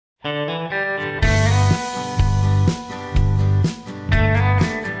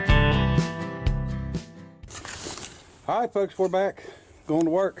Alright folks, we're back, going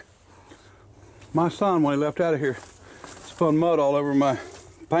to work. My son, when he left out of here, spun mud all over my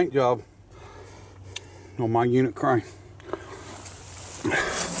paint job on my unit crane. I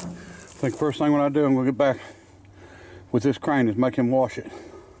think first thing when I do, I'm going to get back with this crane is make him wash it.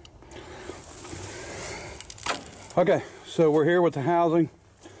 Okay, so we're here with the housing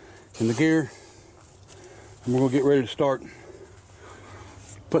and the gear, and we're going to get ready to start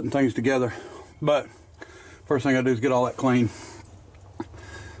putting things together. But first thing I do is get all that clean,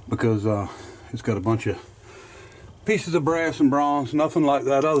 because it's got a bunch of pieces of brass and bronze, nothing like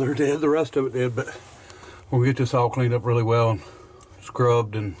that other did, the rest of it did, but we'll get this all cleaned up really well and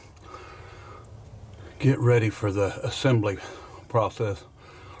scrubbed and get ready for the assembly process,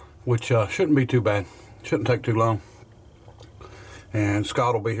 which shouldn't be too bad, shouldn't take too long. And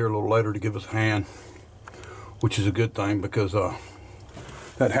Scott will be here a little later to give us a hand, which is a good thing, because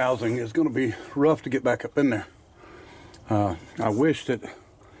that housing is going to be rough to get back up in there. I wish that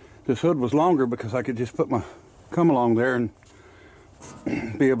this hood was longer, because I could just put my come along there and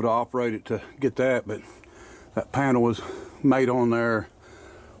be able to operate it to get that, but that panel was made on there,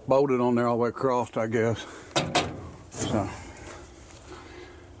 bolted on there all the way across, I guess. So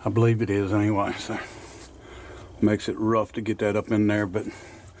I believe it is anyway, so makes it rough to get that up in there, but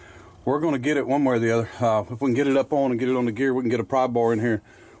we're going to get it one way or the other. If we can get it up on and get it on the gear, we can get a pry bar in here,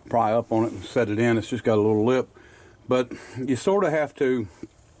 pry up on it and set it in. It's just got a little lip, but you sort of have to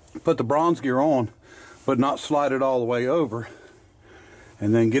put the bronze gear on, but not slide it all the way over,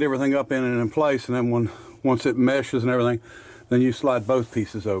 and then get everything up in and in place, and then once it meshes and everything, then you slide both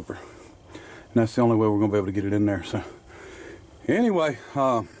pieces over, and that's the only way we're going to be able to get it in there. So anyway,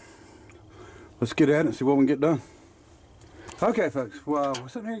 let's get at it and see what we can get done. Okay folks, well, we're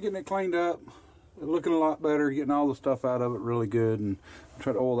sitting here getting it cleaned up, looking a lot better, getting all the stuff out of it really good, and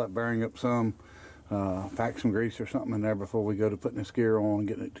try to oil that bearing up some, pack some grease or something in there before we go to putting this gear on and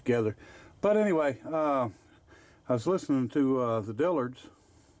getting it together. But anyway, I was listening to the Dillards,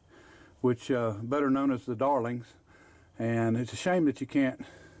 which better known as the Darlings, and it's a shame that you can't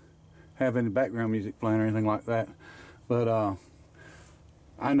have any background music playing or anything like that, but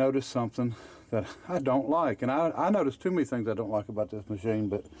I noticed something that I don't like, and I noticed too many things I don't like about this machine,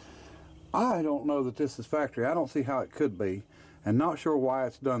 but I don't know that this is factory. I don't see how it could be, and not sure why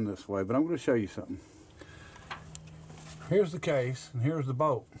it's done this way, but I'm going to show you something. Here's the case, and here's the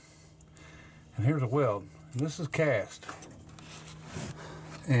bolt, and here's a weld, and this is cast,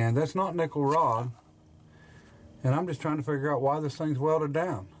 and that's not nickel rod, and I'm just trying to figure out why this thing's welded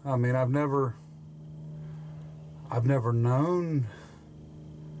down. I mean, I've never known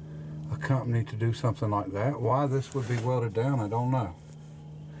a company to do something like that. Why this would be welded down, I don't know.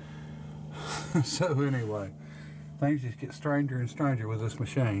 So anyway, things just get stranger and stranger with this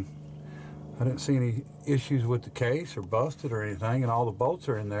machine. I didn't see any issues with the case or busted or anything, and all the bolts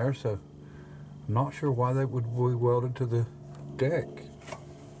are in there, so I'm not sure why they would be welded to the deck.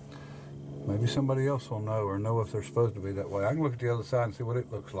 Maybe somebody else will know, or know if they're supposed to be that way. I can look at the other side and see what it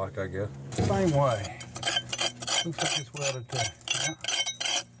looks like, I guess. Same way. Looks like it's welded to. Yeah.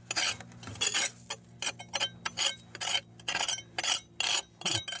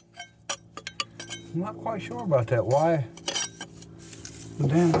 I'm not quite sure about that. Why the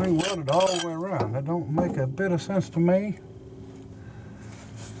damn thing welded all the way around? That don't make a bit of sense to me.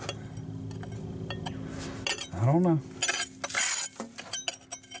 I don't know.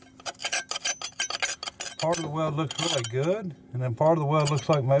 Part of the weld looks really good, and then part of the weld looks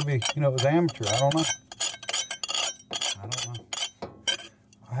like maybe, you know, it was amateur. I don't know.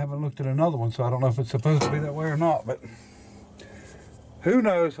 I haven't looked at another one, so I don't know if it's supposed to be that way or not, but who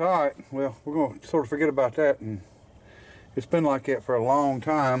knows? All right, well, we're going to sort of forget about that, and it's been like that for a long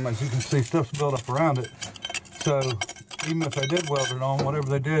time. As you can see, stuff's built up around it, so even if they did weld it on, whatever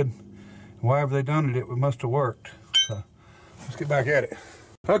they did, however they done it, it must have worked. So let's get back at it.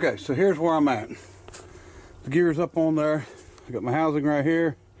 Okay, so here's where I'm at. The gear's up on there. I got my housing right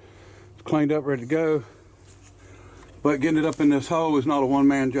here. It's cleaned up, ready to go. But getting it up in this hole is not a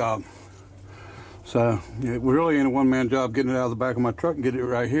one-man job. So it really ain't a one-man job getting it out of the back of my truck and get it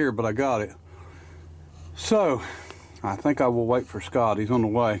right here, but I got it. So I think I will wait for Scott. He's on the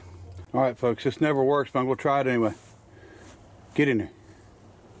way. All right, folks, this never works, but I'm gonna try it anyway. Get in there.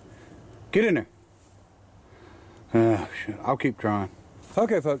 Get in there. Oh, shit. I'll keep trying.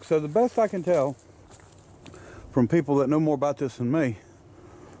 Okay, folks, so the best I can tell from people that know more about this than me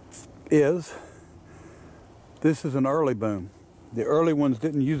is this is an early boom. The early ones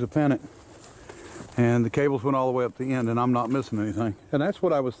didn't use a pennant, and the cables went all the way up the end, and I'm not missing anything. And that's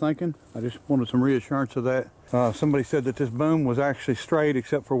what I was thinking. I just wanted some reassurance of that. Somebody said that this boom was actually straight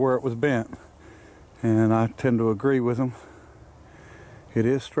except for where it was bent. and I tend to agree with them. It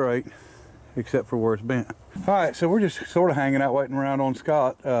is straight, except for where it's bent. All right, so we're just sort of hanging out, waiting around on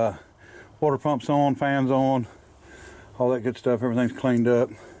Scott. Water pump's on, fans on, all that good stuff. Everything's cleaned up.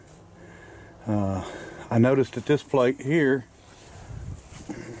 I noticed that this plate here,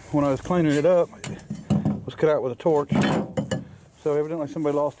 when I was cleaning it up, was cut out with a torch. So evidently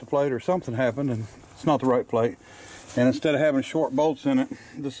somebody lost the plate or something happened, and it's not the right plate. And instead of having short bolts in it,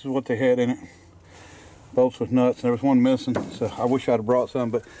 this is what they had in it. Bolts with nuts, and there was one missing, so I wish I'd have brought some,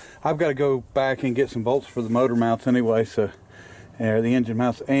 but I've got to go back and get some bolts for the motor mounts anyway, so the engine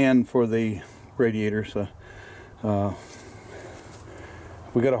mounts and for the radiator. So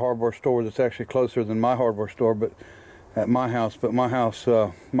we got a hardware store that's actually closer than my hardware store, but at my house. But my house,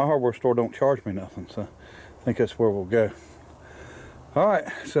 my hardware store don't charge me nothing, so I think that's where we'll go. All right,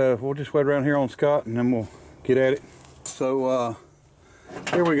 so we'll just wait around here on Scott, and then we'll get at it. So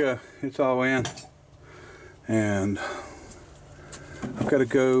here we go. It's all in. And I've got to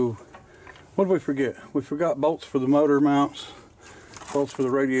go, what did we forget? We forgot bolts for the motor mounts, bolts for the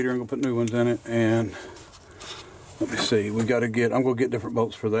radiator. I'm going to put new ones in it. And let me see, we got to get, I'm going to get different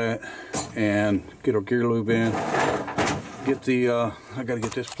bolts for that and get our gear lube in. Get the, I got to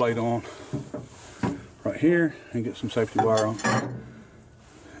get this plate on right here and get some safety wire on.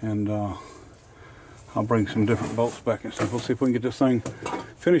 And I'll bring some different bolts back and stuff. We'll see if we can get this thing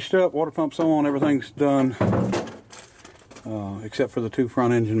finished up. Water pump's on, everything's done, except for the two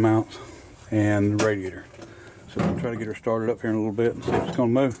front engine mounts and the radiator. So we'll try to get her started up here in a little bit and see if it's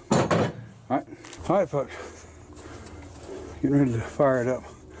going to move. All right, folks. Getting ready to fire it up.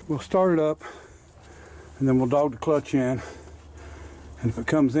 We'll start it up, and then we'll dog the clutch in. And if it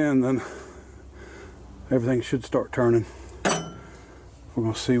comes in, then everything should start turning. We're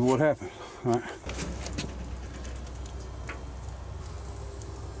going to see what happens. All right.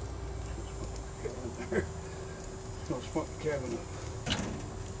 Don't spot the cabin up.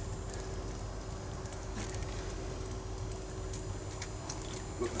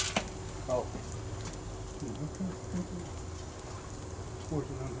 Oh. Where's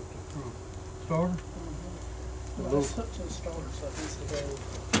it hooked up from? Starter? Well, it's hooked to the starter, so it needs to go.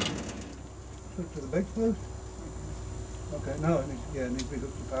 Hooked to the big post? Okay, no, it needs, yeah, it needs to be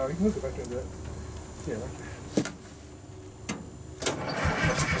hooked to power. You can hook it back there, that. Yeah, right there.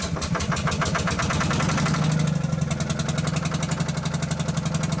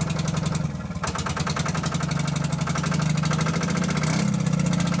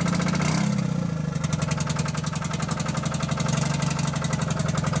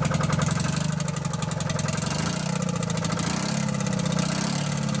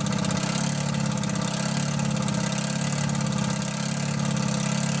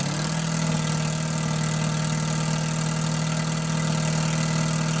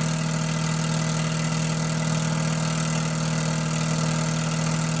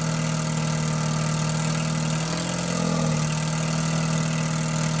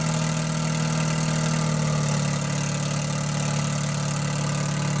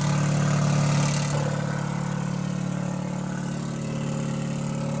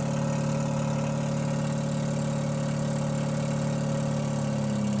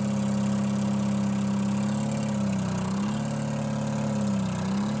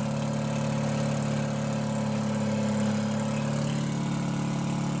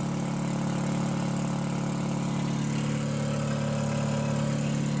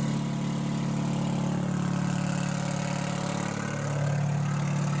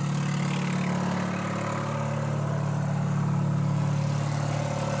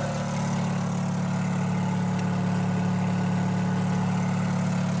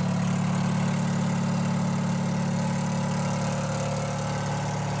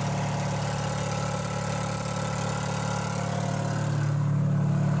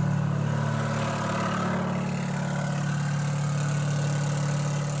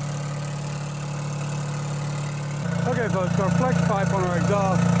 Okay folks, our flex pipe on our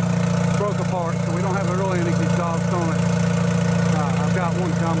exhaust broke apart, so we don't have really any exhaust on it. I've got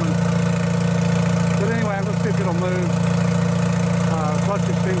one coming. But anyway, I'm going to see if it'll move.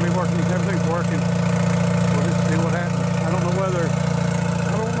 Clutches seem to be working, everything's working. We'll just see what happens. I don't know whether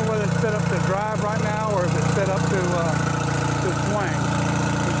it's set up to drive right now or if it's set up to swing.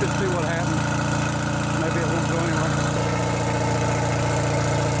 Let's just see what happens. Maybe it won't go anywhere.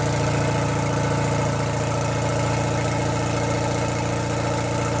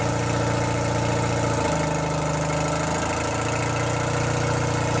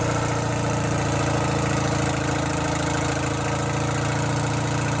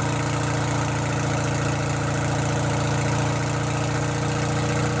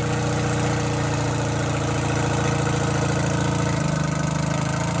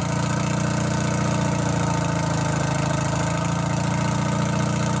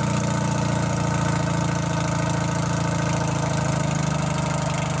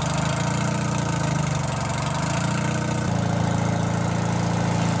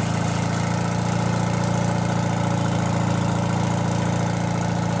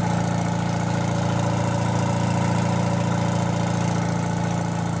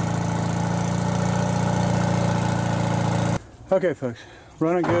 Okay, folks,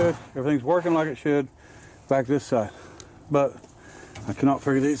 running good. Everything's working like it should. Back this side, but I cannot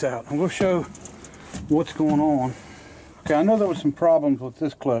figure these out. I'm gonna show what's going on. Okay, I know there was some problems with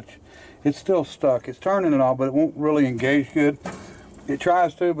this clutch. It's still stuck. It's turning and all, but it won't really engage good. It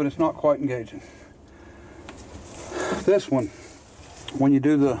tries to, but it's not quite engaging. This one, when you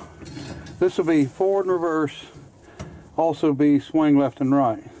do this will be forward and reverse, also be swing left and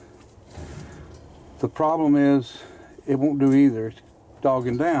right. The problem is it won't do either. It's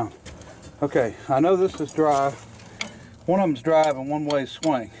dogging down. Okay, I know this is drive. One of them's drive and one way is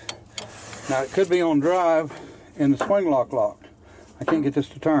swing. Now it could be on drive and the swing lock locked. I can't get this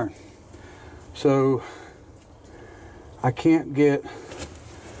to turn. So I can't get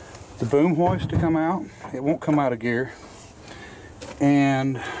the boom hoist to come out. It won't come out of gear.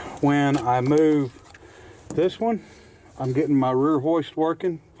 And when I move this one, I'm getting my rear hoist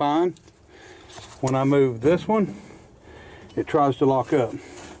working fine. When I move this one, it tries to lock up.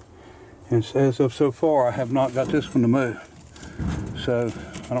 And as of so far, I have not got this one to move. So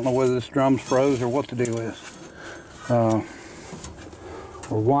I don't know whether this drum's froze or what the deal is. Or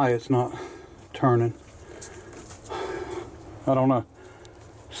why it's not turning. I don't know.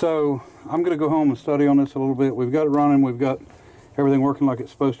 So I'm going to go home and study on this a little bit. We've got it running. We've got everything working like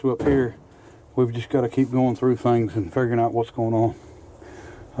it's supposed to up here. We've just got to keep going through things and figuring out what's going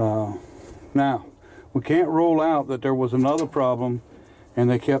on. Now, we can't rule out that there was another problem and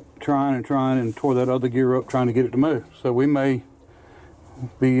they kept trying and tore that other gear up trying to get it to move. So we may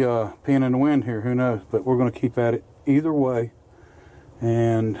be peeing in the wind here, who knows, but we're going to keep at it either way.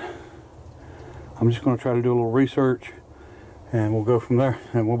 And I'm just going to try to do a little research and we'll go from there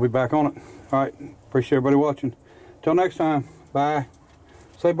and we'll be back on it. All right, appreciate everybody watching. Till next time, bye.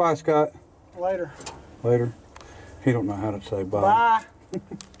 Say bye, Scott. Later. Later. He don't know how to say bye.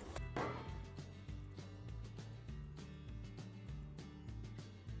 Bye.